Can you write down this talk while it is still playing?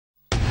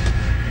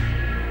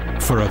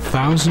For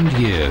 1,000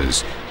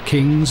 years,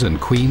 kings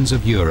and queens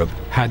of Europe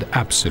had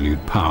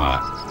absolute power.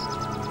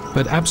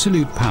 But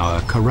absolute power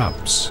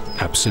corrupts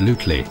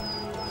absolutely.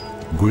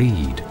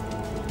 Greed,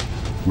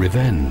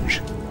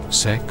 revenge,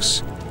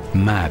 sex,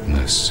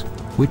 madness,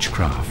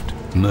 witchcraft,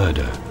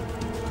 murder.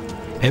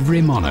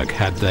 Every monarch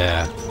had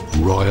their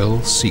royal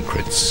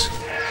secrets.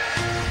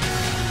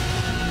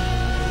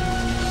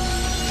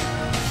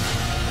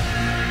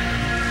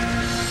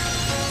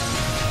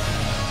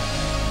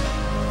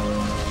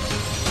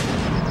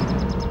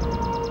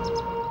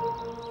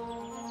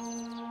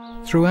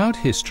 Throughout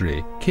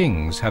history,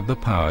 kings had the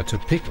power to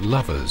pick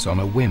lovers on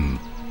a whim.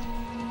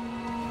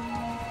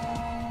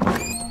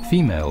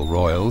 Female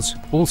royals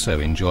also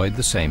enjoyed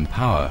the same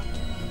power.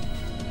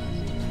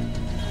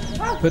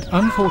 But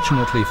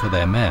unfortunately for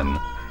their men,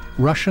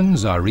 Russian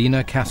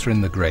Tsarina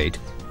Catherine the Great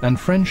and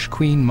French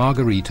Queen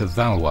Marguerite of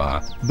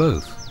Valois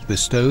both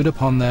bestowed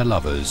upon their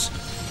lovers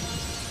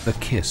the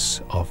kiss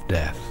of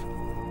death.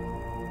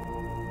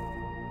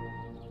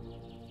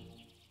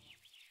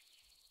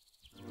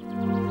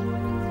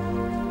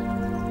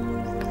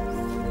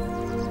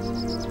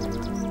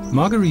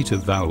 Marguerite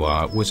of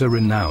Valois was a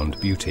renowned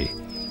beauty.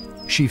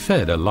 She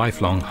fed a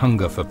lifelong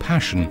hunger for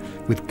passion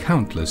with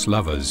countless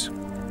lovers.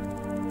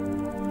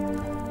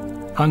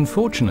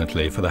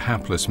 Unfortunately for the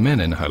hapless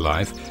men in her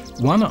life,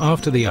 one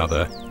after the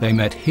other, they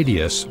met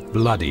hideous,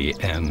 bloody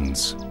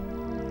ends.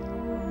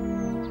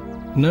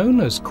 Known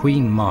as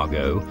Queen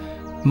Margot,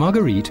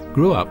 Marguerite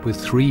grew up with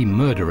 3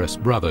 murderous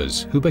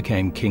brothers who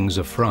became kings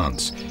of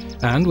France,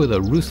 and with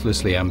a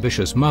ruthlessly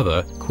ambitious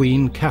mother,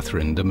 Queen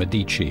Catherine de'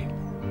 Medici.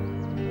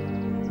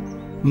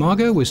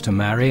 Margot was to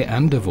marry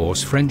and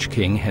divorce French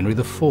King Henry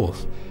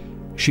IV.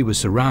 She was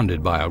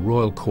surrounded by a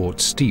royal court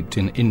steeped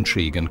in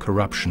intrigue and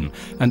corruption,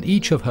 and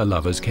each of her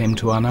lovers came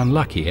to an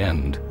unlucky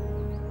end.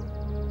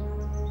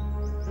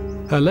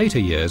 Her later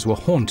years were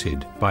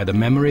haunted by the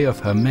memory of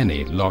her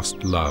many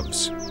lost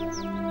loves.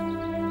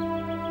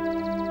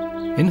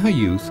 In her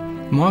youth,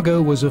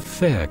 Margot was of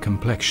fair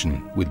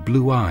complexion, with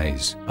blue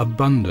eyes,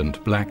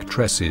 abundant black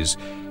tresses,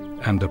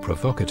 and a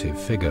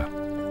provocative figure.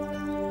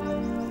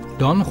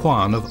 Don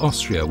Juan of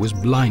Austria was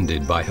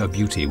blinded by her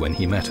beauty when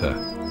he met her.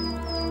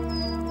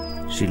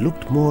 She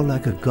looked more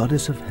like a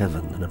goddess of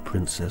heaven than a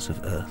princess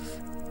of earth.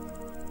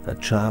 Her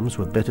charms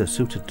were better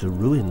suited to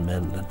ruin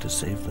men than to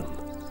save them.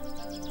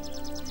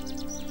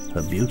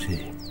 Her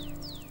beauty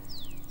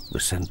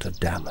was sent to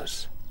damn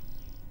us.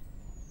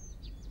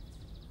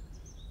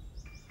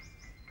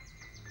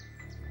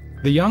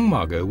 The young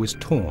Margot was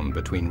torn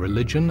between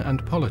religion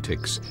and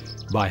politics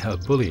by her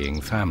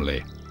bullying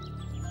family.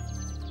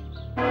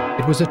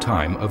 It was a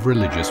time of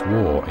religious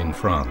war in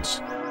France.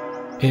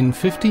 In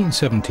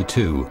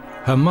 1572,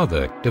 her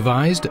mother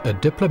devised a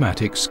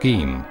diplomatic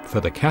scheme for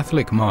the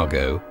Catholic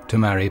Margot to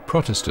marry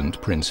Protestant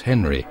Prince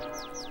Henry.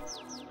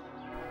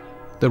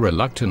 The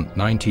reluctant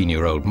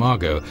 19-year-old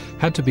Margot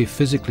had to be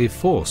physically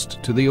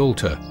forced to the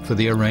altar for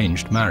the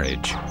arranged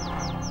marriage.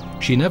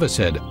 She never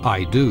said,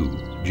 "I do,"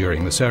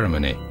 during the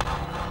ceremony.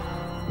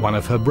 One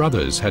of her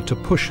brothers had to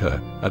push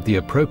her at the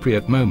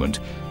appropriate moment,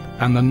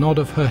 and the nod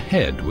of her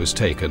head was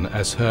taken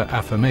as her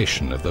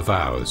affirmation of the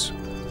vows.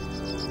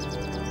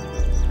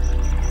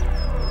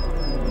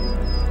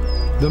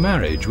 The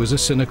marriage was a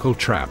cynical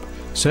trap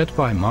set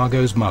by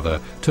Margot's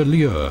mother to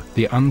lure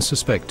the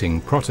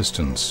unsuspecting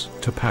Protestants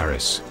to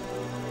Paris.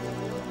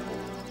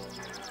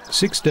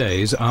 6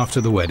 days after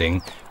the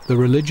wedding, the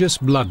religious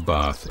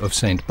bloodbath of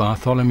St.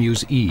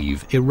 Bartholomew's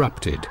Eve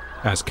erupted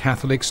as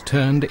Catholics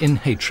turned in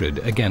hatred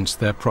against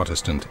their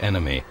Protestant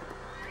enemy.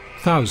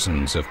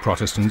 Thousands of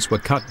Protestants were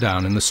cut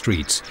down in the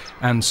streets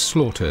and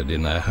slaughtered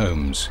in their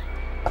homes.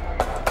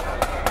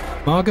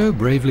 Margot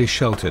bravely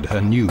sheltered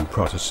her new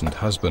Protestant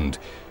husband,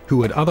 who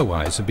would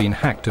otherwise have been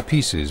hacked to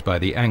pieces by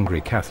the angry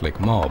Catholic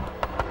mob.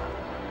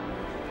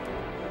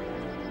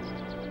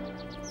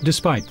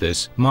 Despite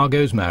this,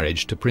 Margot's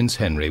marriage to Prince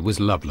Henry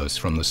was loveless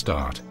from the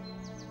start.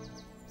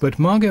 But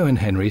Margot and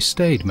Henry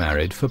stayed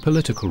married for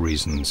political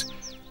reasons,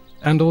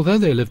 and although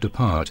they lived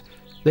apart,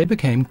 they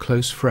became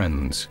close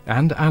friends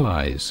and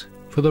allies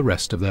for the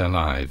rest of their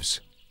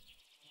lives.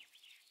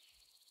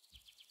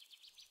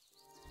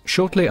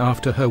 Shortly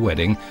after her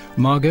wedding,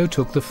 Margot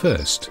took the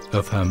first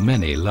of her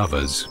many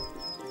lovers.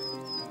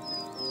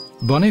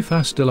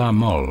 Boniface de la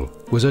Mole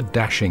was a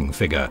dashing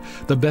figure,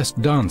 the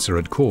best dancer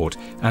at court,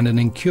 and an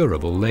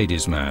incurable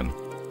ladies' man.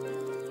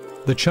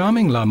 The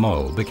charming La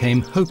Mole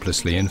became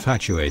hopelessly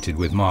infatuated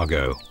with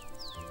Margot.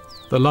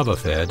 The love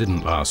affair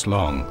didn't last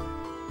long.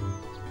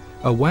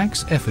 A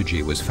wax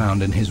effigy was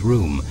found in his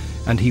room,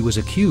 and he was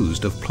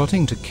accused of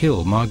plotting to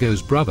kill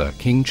Margot's brother,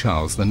 King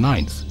Charles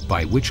IX,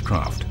 by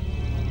witchcraft.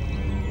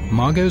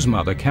 Margot's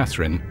mother,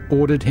 Catherine,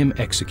 ordered him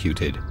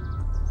executed.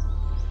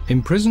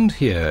 Imprisoned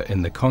here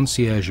in the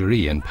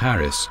Conciergerie in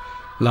Paris,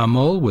 La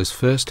Mole was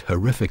first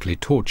horrifically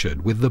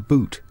tortured with the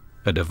boot,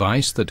 a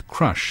device that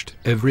crushed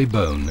every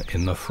bone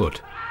in the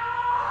foot.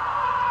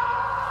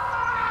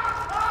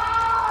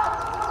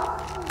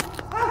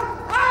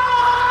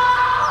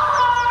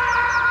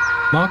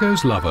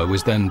 Margot's lover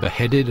was then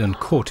beheaded and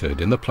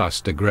quartered in the Place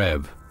de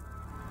Grève.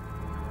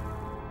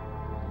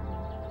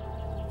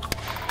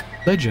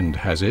 Legend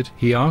has it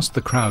he asked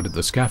the crowd at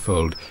the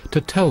scaffold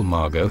to tell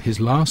Margot his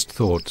last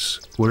thoughts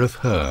were of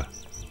her.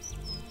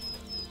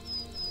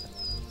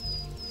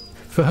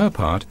 For her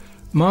part,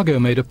 Margot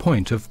made a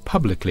point of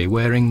publicly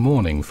wearing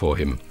mourning for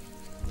him.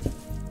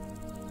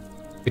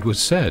 It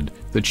was said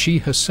that she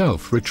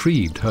herself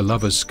retrieved her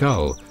lover's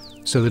skull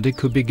so that it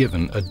could be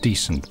given a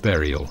decent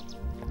burial.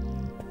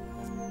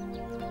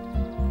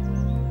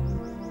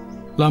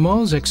 La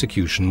Mole's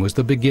execution was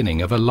the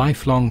beginning of a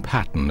lifelong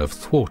pattern of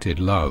thwarted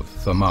love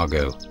for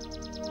Margot.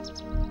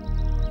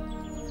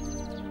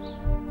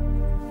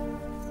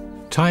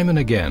 Time and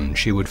again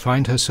she would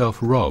find herself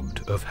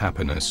robbed of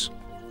happiness.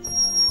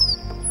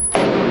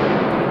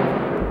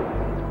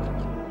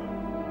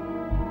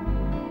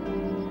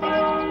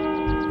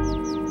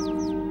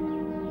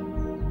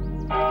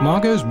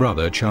 Margot's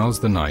brother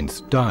Charles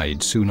IX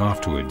died soon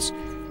afterwards,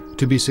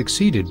 to be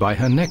succeeded by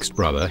her next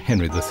brother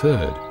Henry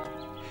III.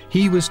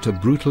 He was to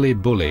brutally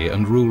bully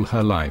and rule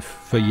her life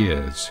for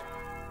years.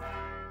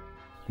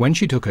 When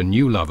she took a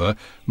new lover,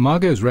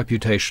 Margot's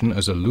reputation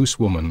as a loose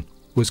woman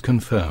was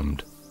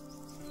confirmed.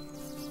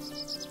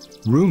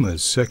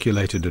 Rumours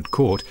circulated at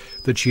court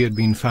that she had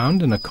been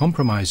found in a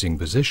compromising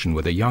position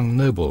with a young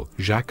noble,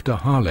 Jacques de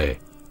Harlay,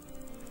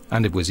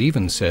 and it was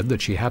even said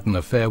that she had an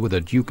affair with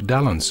a Duke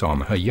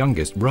d'Alençon, her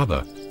youngest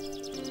brother.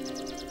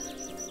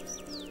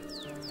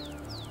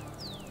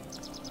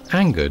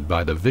 Angered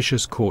by the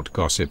vicious court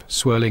gossip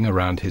swirling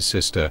around his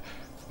sister,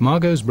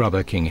 Margot's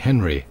brother King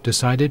Henry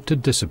decided to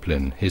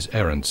discipline his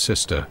errant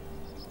sister.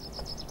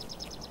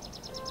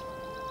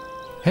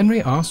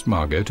 Henry asked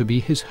Margot to be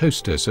his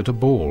hostess at a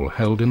ball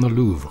held in the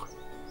Louvre.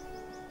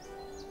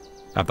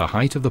 At the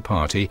height of the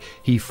party,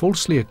 he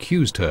falsely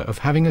accused her of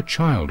having a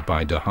child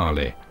by de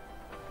Harlay.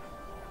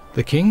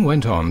 The king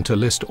went on to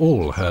list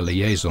all her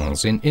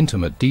liaisons in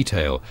intimate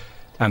detail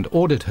and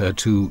ordered her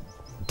to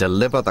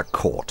deliver the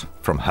court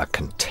from her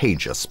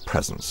contagious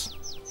presence.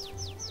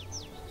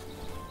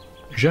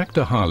 Jacques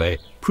de Harlay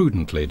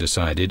prudently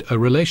decided a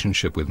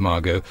relationship with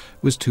Margot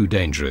was too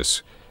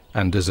dangerous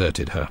and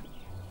deserted her.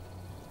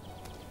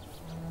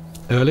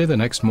 Early the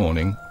next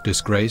morning,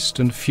 disgraced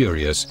and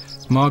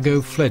furious,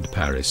 Margot fled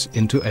Paris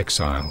into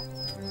exile.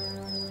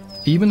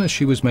 Even as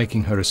she was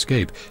making her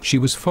escape, she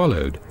was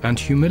followed and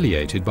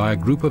humiliated by a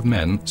group of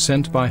men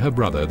sent by her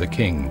brother the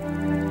king.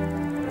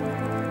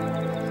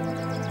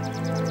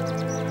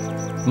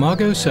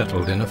 Margot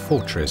settled in a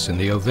fortress in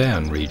the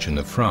Auvergne region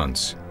of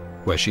France,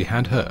 where she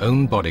had her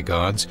own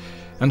bodyguards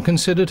and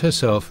considered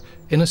herself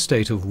in a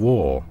state of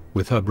war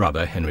with her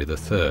brother Henry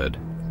III.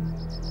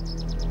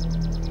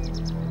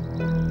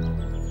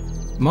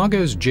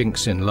 Margot's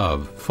jinx in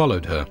love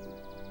followed her.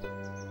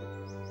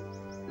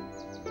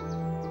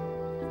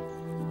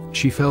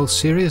 She fell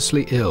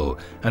seriously ill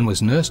and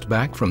was nursed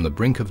back from the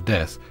brink of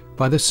death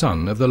by the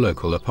son of the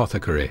local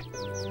apothecary.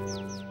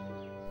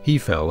 He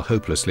fell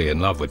hopelessly in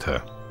love with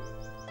her.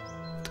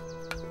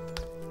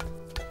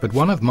 But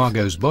one of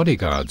Margot's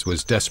bodyguards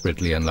was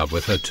desperately in love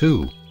with her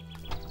too.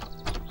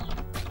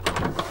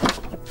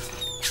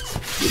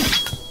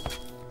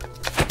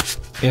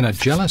 In a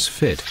jealous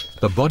fit,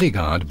 the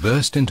bodyguard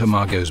burst into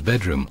Margot's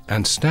bedroom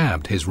and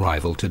stabbed his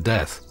rival to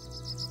death.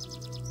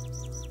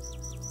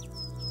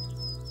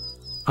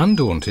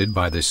 Undaunted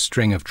by this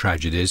string of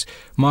tragedies,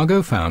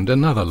 Margot found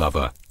another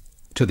lover.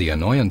 To the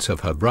annoyance of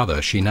her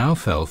brother, she now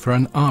fell for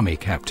an army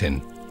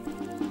captain.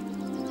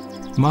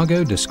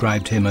 Margot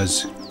described him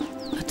as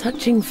a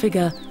touching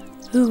figure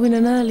who in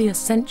an earlier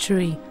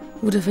century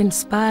would have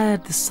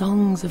inspired the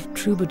songs of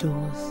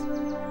troubadours.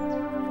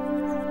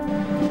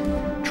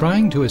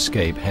 Trying to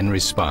escape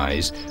Henry's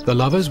spies, the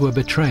lovers were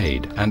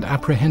betrayed and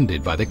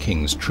apprehended by the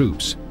king's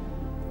troops.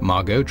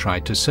 Margot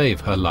tried to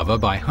save her lover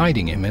by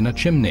hiding him in a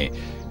chimney,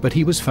 but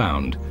he was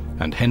found,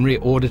 and Henry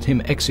ordered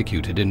him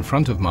executed in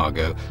front of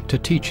Margot to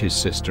teach his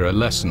sister a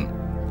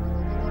lesson.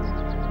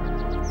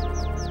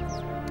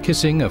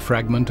 Kissing a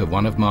fragment of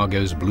one of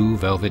Margot's blue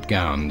velvet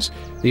gowns,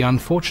 the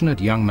unfortunate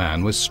young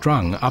man was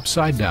strung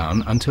upside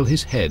down until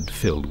his head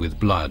filled with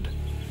blood.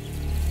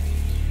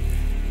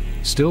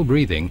 Still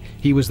breathing,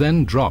 he was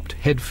then dropped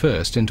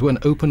headfirst into an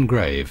open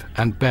grave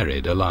and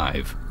buried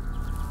alive.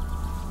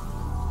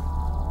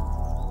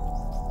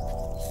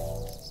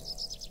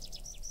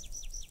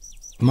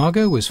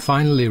 Margot was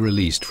finally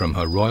released from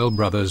her royal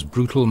brother's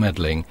brutal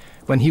meddling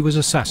when he was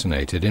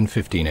assassinated in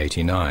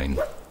 1589.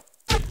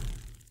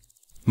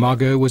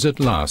 Margot was at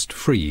last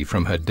free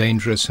from her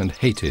dangerous and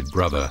hated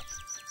brother.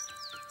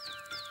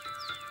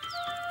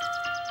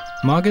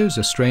 Margot's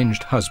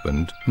estranged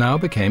husband now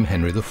became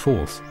Henry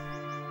IV.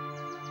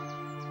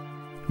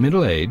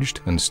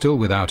 Middle-aged and still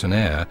without an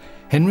heir,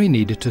 Henry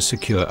needed to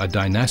secure a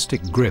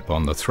dynastic grip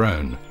on the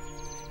throne.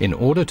 In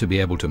order to be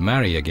able to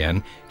marry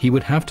again, he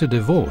would have to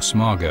divorce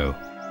Margot.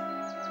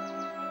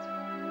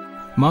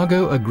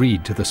 Margot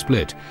agreed to the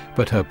split,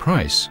 but her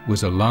price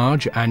was a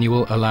large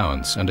annual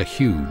allowance and a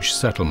huge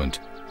settlement.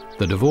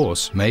 The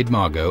divorce made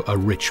Margot a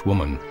rich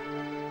woman.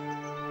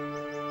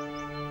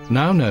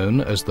 Now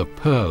known as the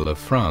Pearl of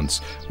France,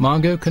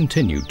 Margot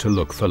continued to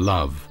look for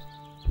love.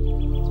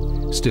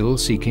 Still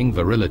seeking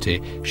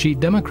virility, she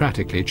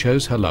democratically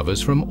chose her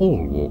lovers from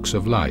all walks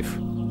of life.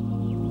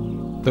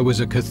 There was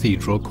a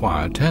cathedral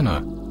choir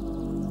tenor,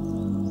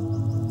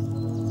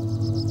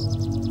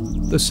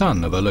 the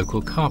son of a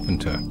local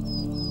carpenter,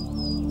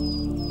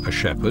 a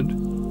shepherd,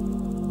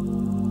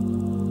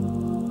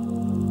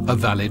 a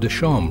valet de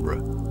chambre,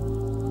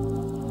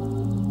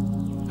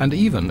 and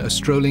even a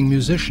strolling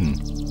musician.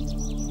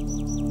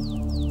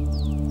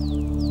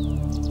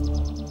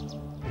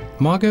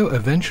 Margot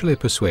eventually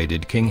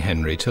persuaded King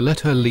Henry to let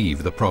her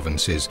leave the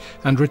provinces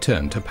and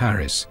return to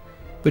Paris,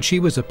 but she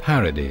was a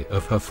parody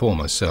of her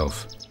former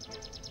self.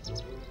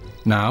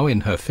 Now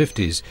in her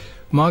 50s,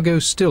 Margot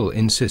still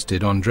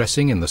insisted on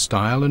dressing in the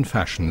style and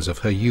fashions of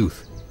her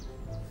youth.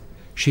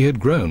 She had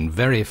grown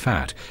very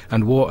fat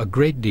and wore a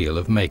great deal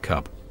of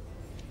makeup.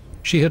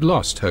 She had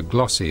lost her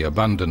glossy,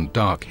 abundant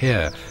dark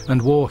hair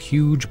and wore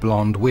huge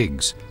blonde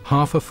wigs,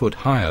 half a foot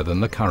higher than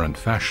the current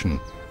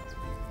fashion.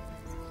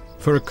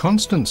 For a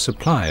constant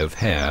supply of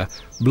hair,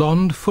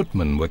 blonde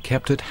footmen were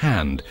kept at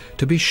hand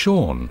to be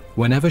shorn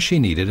whenever she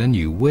needed a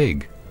new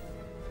wig.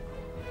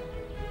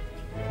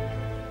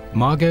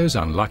 Margot's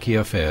unlucky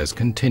affairs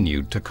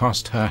continued to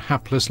cost her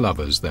hapless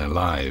lovers their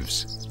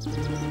lives.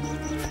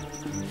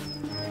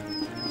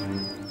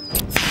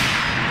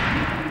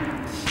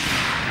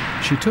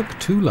 She took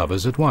 2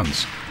 lovers at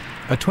once,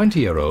 a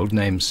 20-year-old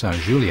named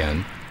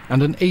Saint-Julien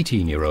and an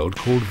 18-year-old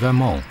called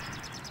Vermont.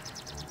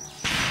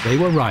 They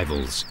were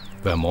rivals.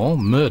 Vermont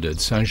murdered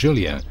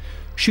Saint-Julien,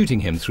 shooting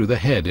him through the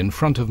head in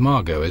front of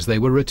Margot as they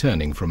were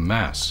returning from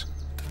Mass.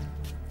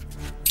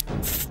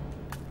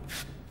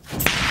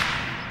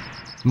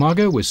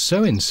 Margot was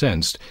so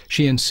incensed,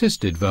 she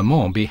insisted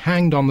Vermont be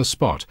hanged on the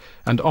spot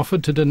and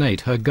offered to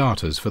donate her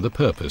garters for the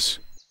purpose.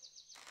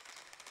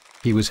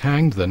 He was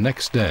hanged the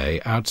next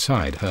day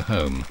outside her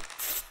home.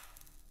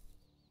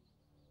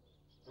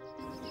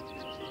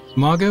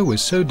 Margot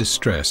was so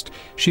distressed,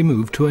 she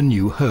moved to a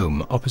new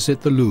home opposite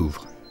the Louvre,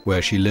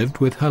 where she lived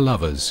with her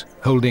lovers,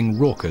 holding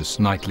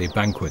raucous nightly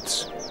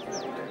banquets.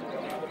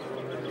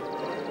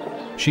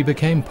 She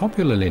became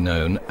popularly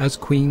known as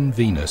Queen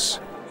Venus.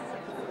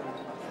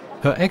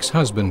 Her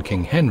ex-husband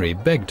King Henry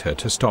begged her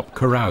to stop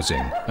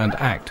carousing and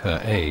act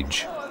her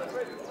age.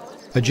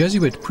 A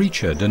Jesuit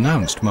preacher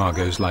denounced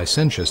Margot's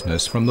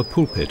licentiousness from the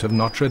pulpit of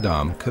Notre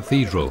Dame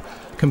Cathedral,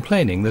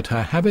 complaining that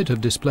her habit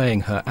of displaying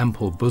her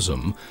ample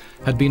bosom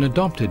had been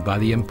adopted by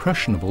the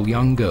impressionable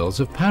young girls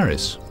of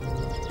Paris.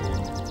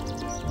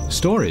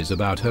 Stories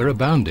about her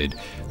abounded,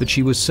 that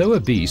she was so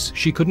obese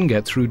she couldn't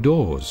get through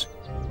doors,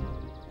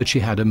 that she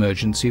had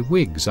emergency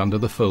wigs under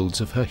the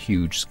folds of her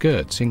huge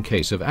skirts in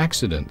case of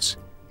accidents,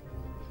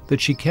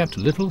 that she kept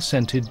little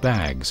scented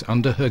bags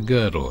under her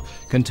girdle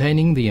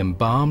containing the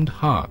embalmed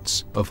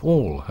hearts of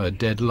all her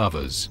dead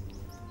lovers.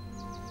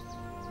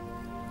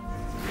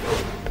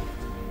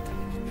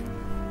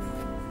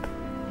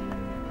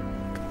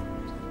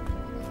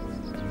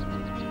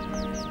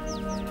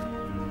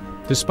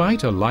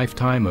 Despite a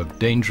lifetime of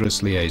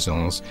dangerous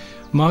liaisons,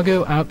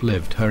 Margot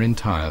outlived her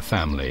entire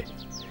family.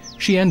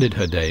 She ended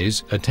her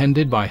days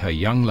attended by her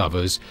young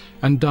lovers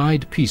and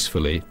died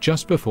peacefully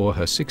just before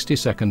her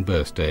 62nd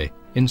birthday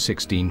in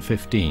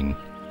 1615.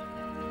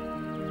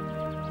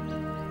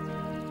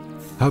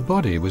 Her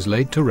body was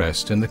laid to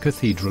rest in the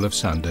Cathedral of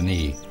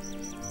Saint-Denis.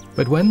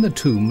 But when the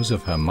tombs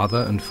of her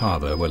mother and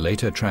father were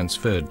later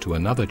transferred to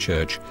another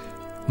church,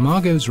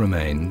 Margot's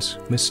remains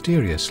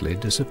mysteriously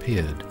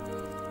disappeared.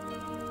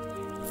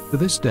 To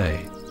this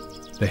day,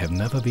 they have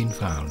never been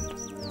found.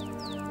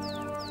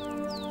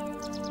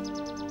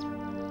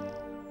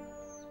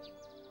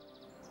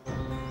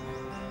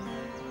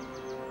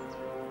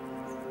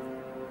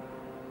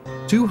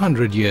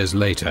 "200 years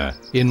later,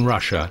 in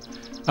Russia,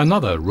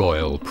 another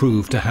royal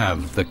proved to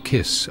have the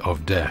kiss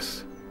of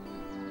death.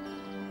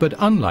 But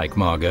unlike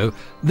Margot,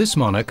 this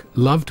monarch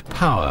loved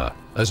power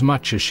as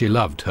much as she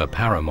loved her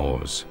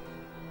paramours.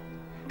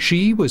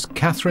 She was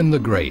Catherine the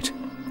Great,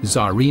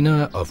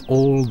 Tsarina of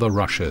all the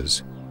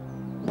Russias.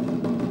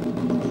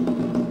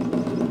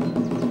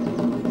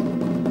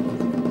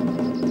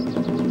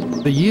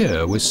 The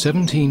year was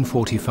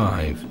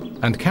 1745,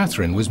 and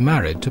Catherine was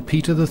married to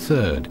Peter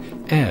III,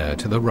 heir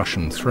to the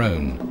Russian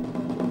throne.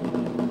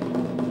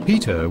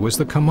 Peter was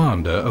the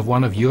commander of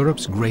one of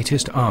Europe's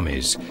greatest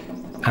armies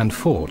and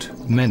fought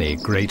many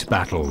great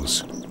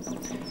battles,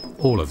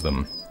 all of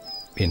them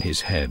in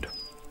his head.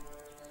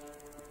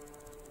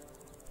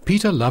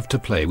 Peter loved to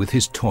play with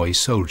his toy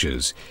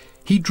soldiers.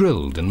 He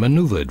drilled and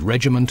maneuvered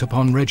regiment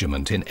upon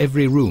regiment in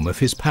every room of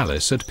his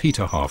palace at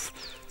Peterhof,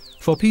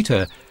 for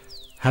Peter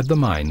had the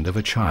mind of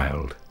a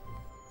child.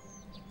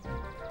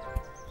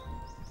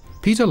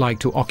 Peter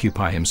liked to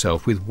occupy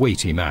himself with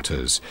weighty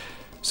matters,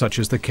 such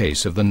as the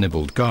case of the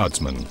nibbled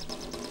guardsman.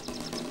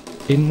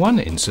 In one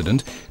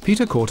incident,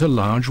 Peter caught a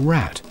large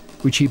rat,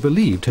 which he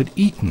believed had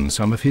eaten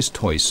some of his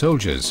toy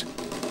soldiers.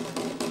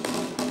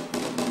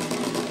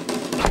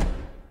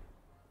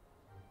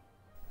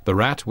 The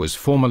rat was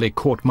formally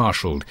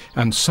court-martialed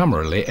and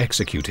summarily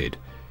executed.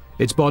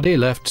 Its body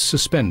left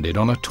suspended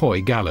on a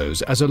toy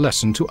gallows as a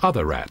lesson to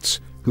other rats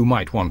who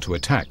might want to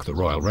attack the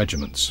royal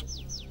regiments.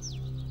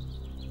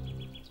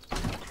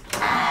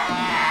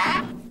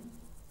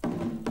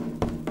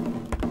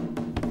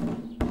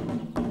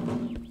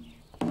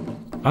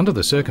 Under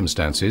the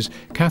circumstances,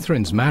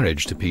 Catherine's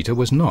marriage to Peter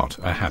was not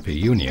a happy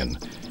union.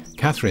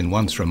 Catherine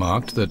once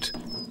remarked that,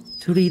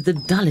 "To read the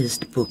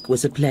dullest book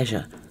was a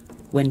pleasure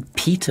when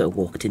Peter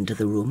walked into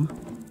the room."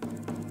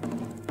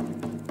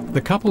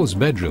 the couple's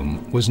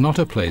bedroom was not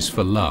a place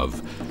for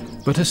love,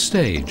 but a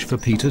stage for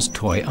Peter's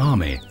toy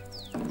army.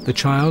 The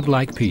child,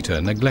 like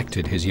Peter,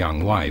 neglected his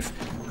young wife,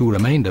 who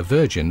remained a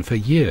virgin for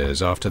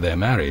years after their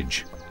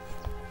marriage.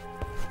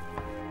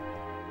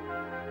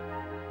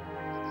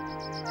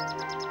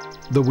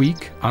 The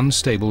weak,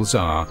 unstable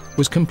Tsar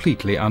was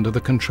completely under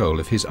the control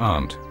of his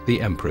aunt,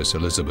 the Empress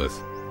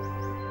Elizabeth.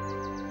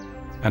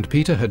 And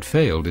Peter had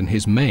failed in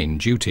his main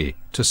duty,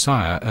 to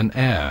sire an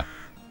heir.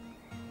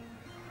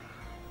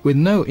 With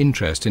no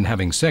interest in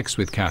having sex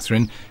with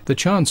Catherine, the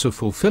chance of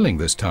fulfilling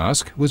this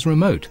task was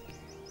remote.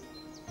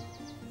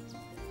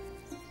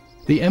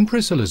 The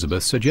Empress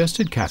Elizabeth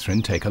suggested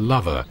Catherine take a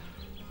lover,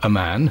 a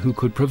man who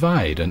could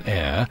provide an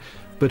heir,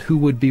 but who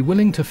would be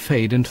willing to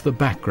fade into the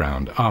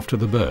background after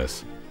the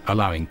birth,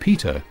 allowing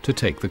Peter to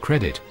take the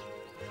credit.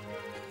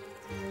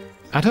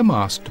 At a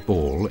masked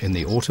ball in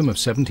the autumn of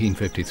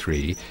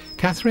 1753,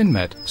 Catherine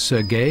met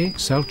Sergei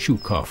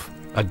Salchukov,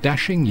 a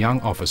dashing young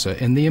officer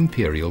in the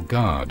Imperial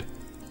Guard.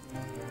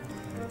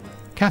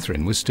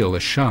 Catherine was still a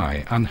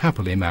shy,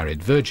 unhappily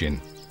married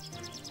virgin.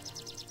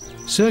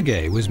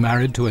 Sergei was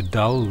married to a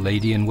dull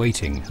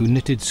lady-in-waiting who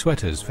knitted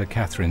sweaters for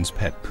Catherine's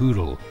pet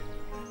poodle.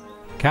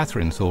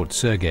 Catherine thought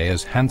Sergei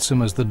as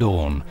handsome as the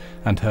dawn,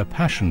 and her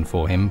passion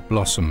for him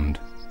blossomed.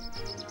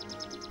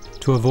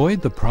 To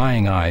avoid the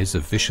prying eyes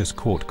of vicious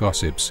court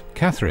gossips,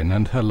 Catherine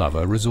and her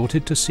lover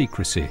resorted to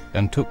secrecy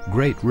and took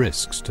great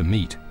risks to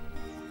meet.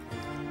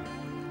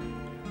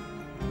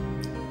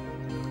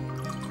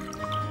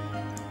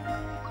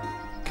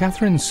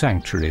 Catherine's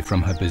sanctuary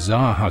from her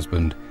bizarre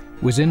husband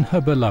was in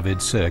her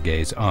beloved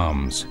Sergei's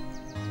arms.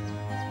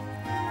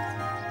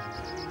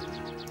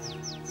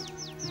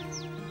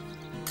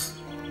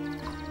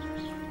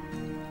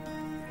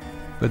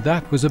 But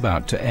that was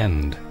about to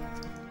end.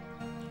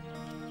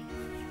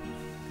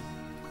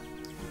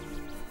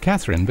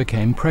 Catherine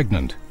became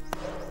pregnant.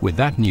 With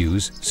that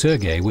news,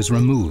 Sergei was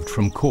removed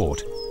from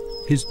court,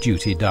 his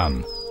duty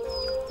done.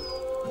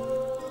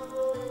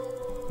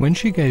 When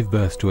she gave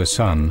birth to a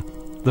son,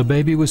 the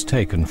baby was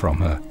taken from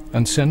her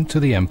and sent to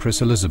the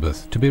Empress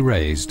Elizabeth to be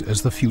raised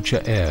as the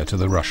future heir to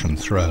the Russian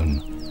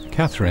throne.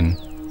 Catherine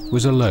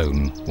was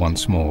alone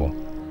once more.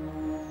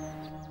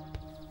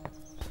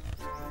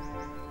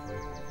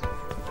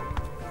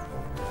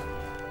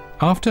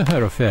 After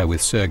her affair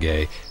with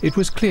Sergei, it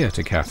was clear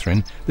to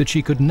Catherine that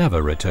she could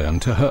never return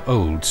to her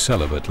old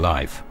celibate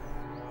life.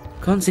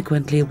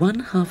 Consequently, one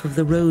half of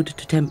the road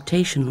to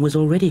temptation was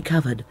already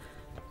covered,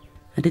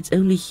 and it's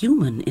only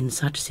human in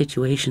such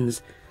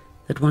situations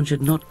that one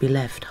should not be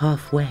left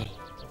halfway.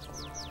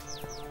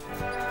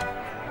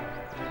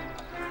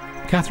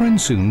 Catherine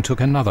soon took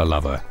another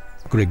lover,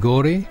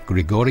 Grigory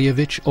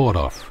Grigorievich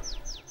Orlov.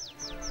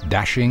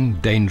 Dashing,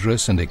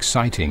 dangerous, and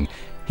exciting,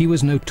 he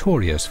was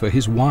notorious for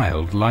his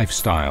wild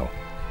lifestyle.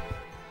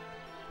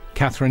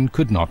 Catherine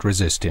could not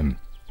resist him.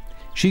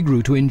 She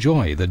grew to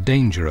enjoy the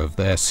danger of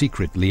their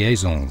secret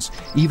liaisons,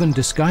 even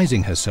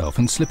disguising herself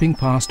and slipping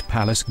past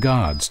palace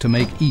guards to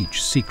make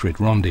each secret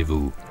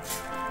rendezvous.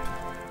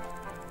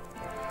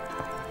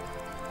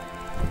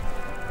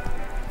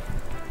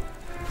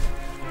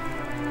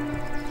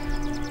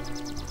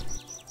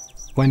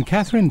 When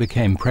Catherine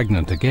became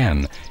pregnant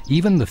again,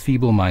 even the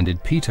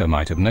feeble-minded Peter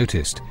might have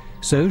noticed,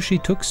 so she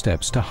took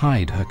steps to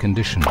hide her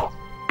condition.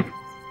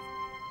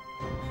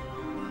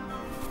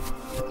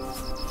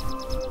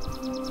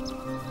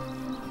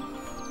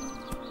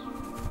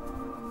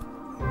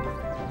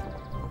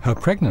 Her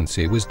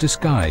pregnancy was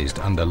disguised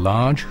under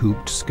large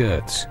hooped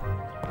skirts.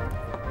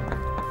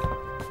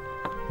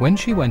 When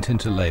she went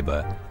into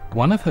labor,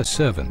 one of her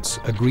servants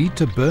agreed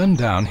to burn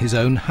down his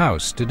own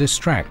house to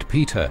distract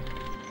Peter.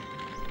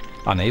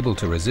 Unable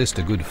to resist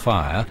a good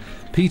fire,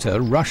 Peter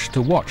rushed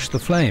to watch the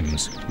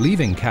flames,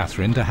 leaving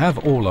Catherine to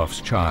have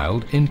Orlov's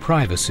child in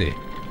privacy.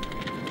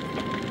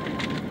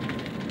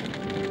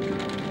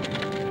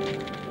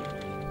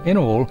 In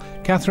all,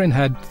 Catherine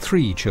had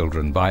 3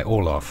 children by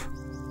Orlov.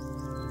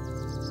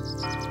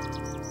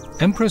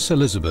 Empress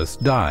Elizabeth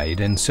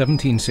died in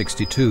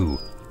 1762,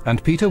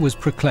 and Peter was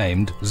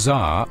proclaimed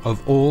Tsar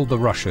of all the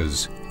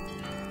Russias.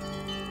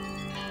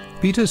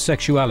 Peter's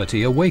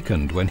sexuality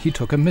awakened when he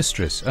took a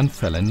mistress and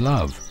fell in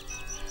love.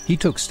 He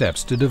took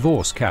steps to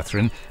divorce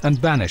Catherine and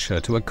banish her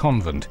to a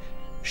convent.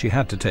 She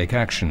had to take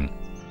action.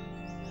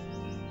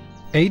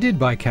 Aided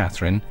by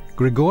Catherine,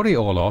 Grigory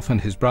Orlov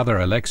and his brother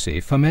Alexei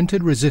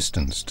fomented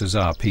resistance to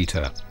Tsar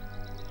Peter.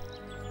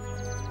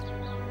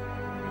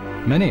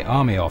 Many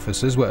army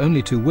officers were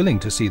only too willing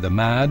to see the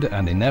mad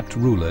and inept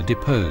ruler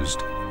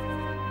deposed.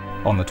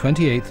 On the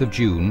 28th of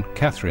June,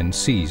 Catherine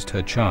seized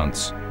her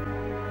chance.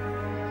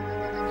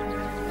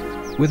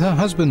 With her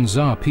husband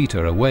Tsar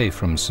Peter away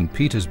from St.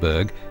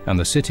 Petersburg and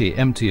the city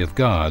empty of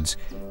guards,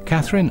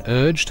 Catherine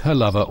urged her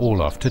lover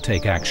Olaf to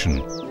take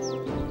action.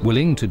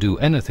 Willing to do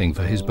anything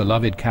for his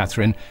beloved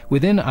Catherine,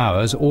 within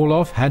hours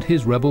Olaf had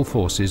his rebel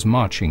forces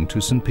marching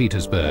to St.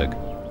 Petersburg.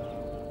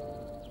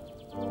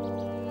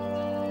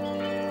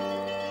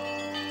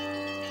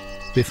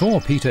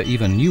 Before Peter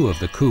even knew of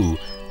the coup,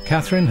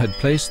 Catherine had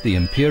placed the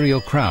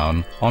imperial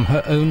crown on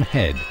her own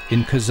head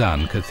in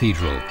Kazan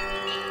Cathedral.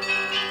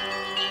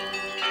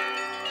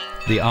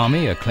 The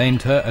army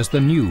acclaimed her as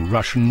the new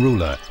Russian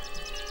ruler.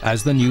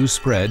 As the news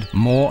spread,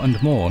 more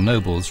and more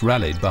nobles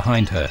rallied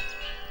behind her.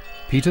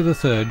 Peter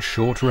III's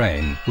short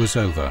reign was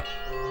over.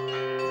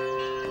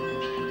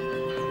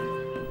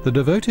 The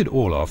devoted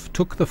Olaf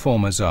took the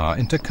former Tsar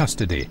into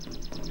custody,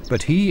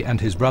 but he and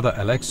his brother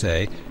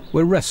Alexei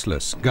were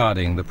restless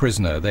guarding the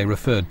prisoner they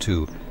referred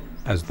to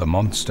as the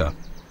monster.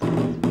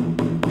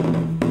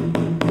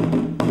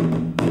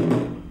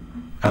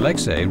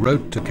 Alexei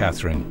wrote to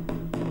Catherine,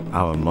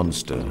 "Our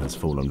monster has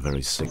fallen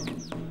very sick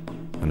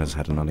and has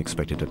had an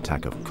unexpected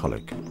attack of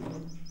colic.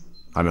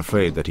 I'm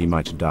afraid that he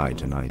might die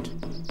tonight,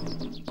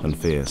 and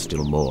fear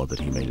still more that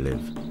he may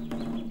live.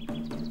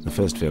 The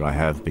first fear I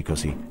have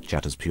because he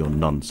chatters pure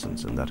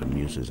nonsense and that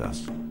amuses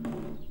us.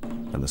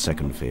 And the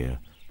second fear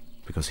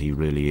because he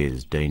really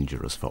is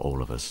dangerous for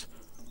all of us,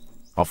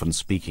 often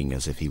speaking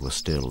as if he were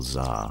still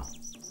Tsar."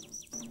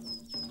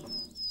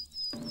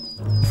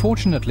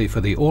 Fortunately for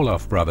the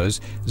Olaf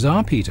brothers,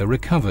 Tsar Peter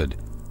recovered,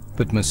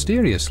 but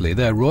mysteriously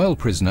their royal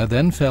prisoner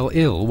then fell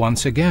ill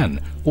once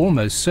again,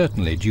 almost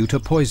certainly due to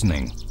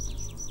poisoning.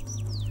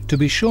 To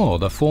be sure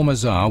the former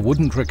Tsar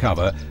wouldn't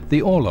recover,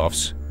 the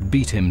Olafs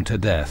beat him to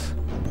death.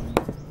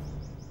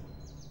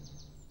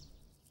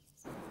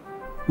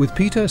 With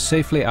Peter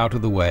safely out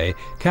of the way,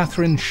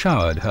 Catherine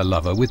showered her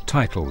lover with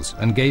titles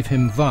and gave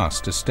him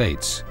vast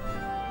estates.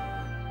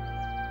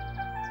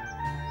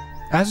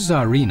 As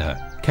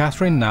Tsarina,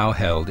 Catherine now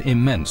held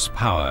immense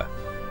power.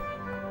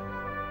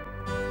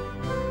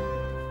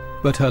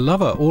 But her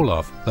lover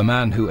Olaf, the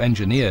man who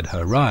engineered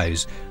her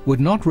rise,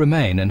 would not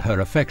remain in her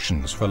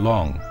affections for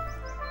long.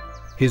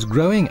 His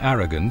growing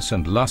arrogance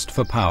and lust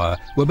for power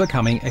were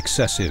becoming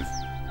excessive.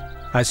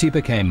 As he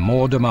became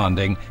more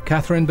demanding,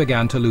 Catherine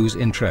began to lose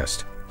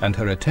interest, and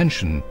her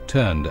attention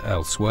turned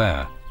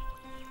elsewhere.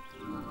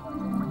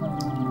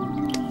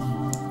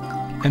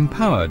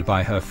 Empowered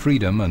by her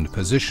freedom and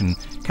position,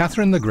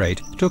 Catherine the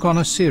Great took on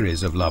a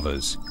series of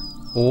lovers,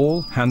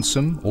 all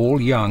handsome,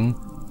 all young,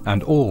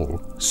 and all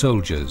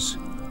soldiers.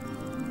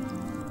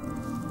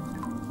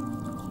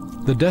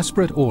 The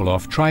desperate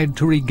Olaf tried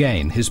to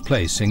regain his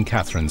place in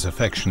Catherine's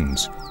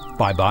affections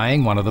by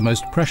buying one of the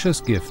most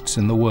precious gifts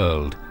in the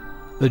world,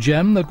 the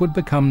gem that would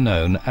become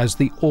known as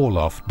the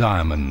Olaf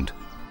diamond.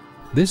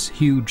 This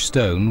huge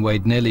stone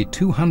weighed nearly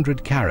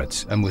 200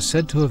 carats and was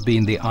said to have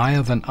been the eye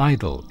of an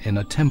idol in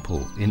a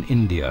temple in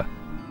India.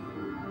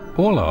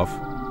 Olaf,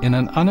 in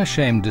an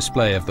unashamed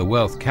display of the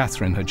wealth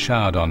Catherine had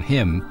showered on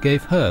him,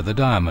 gave her the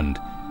diamond.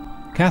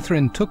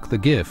 Catherine took the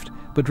gift,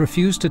 but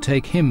refused to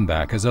take him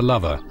back as a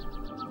lover.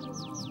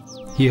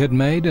 He had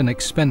made an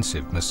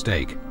expensive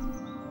mistake.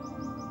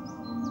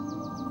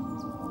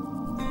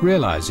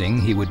 Realizing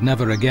he would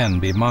never again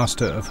be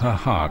master of her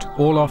heart,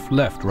 Olaf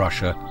left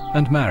Russia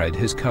and married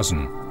his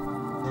cousin.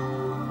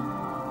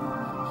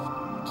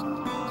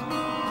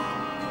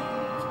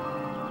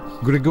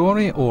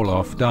 Grigory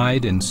Orlov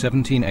died in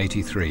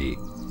 1783.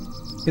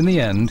 In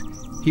the end,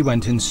 he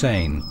went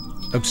insane,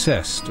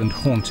 obsessed and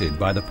haunted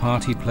by the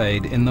part he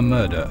played in the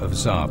murder of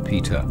Tsar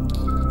Peter.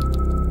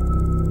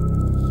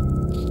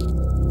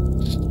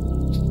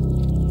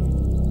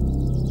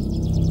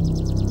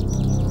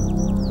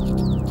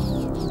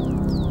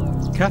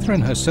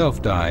 Catherine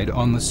herself died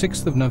on the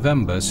 6th of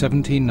November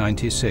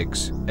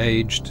 1796,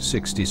 aged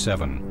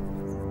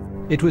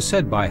 67. It was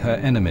said by her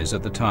enemies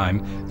at the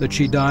time that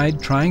she died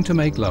trying to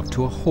make love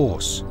to a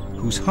horse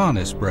whose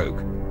harness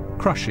broke,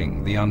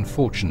 crushing the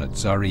unfortunate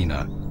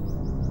Tsarina.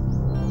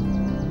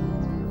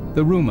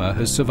 The rumor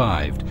has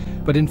survived,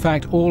 but in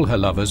fact all her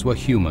lovers were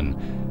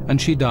human, and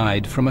she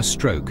died from a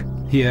stroke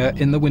here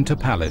in the Winter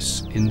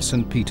Palace in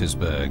St.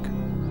 Petersburg.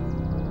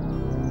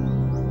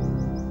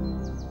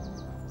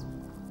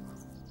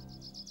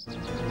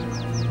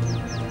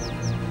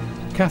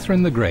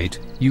 Catherine the Great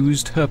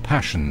used her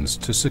passions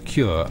to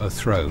secure a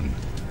throne.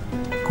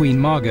 Queen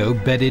Margot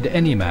bedded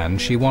any man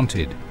she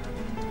wanted.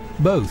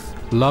 Both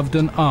loved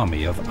an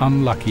army of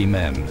unlucky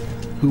men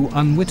who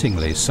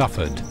unwittingly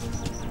suffered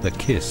the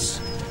kiss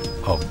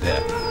of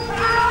death.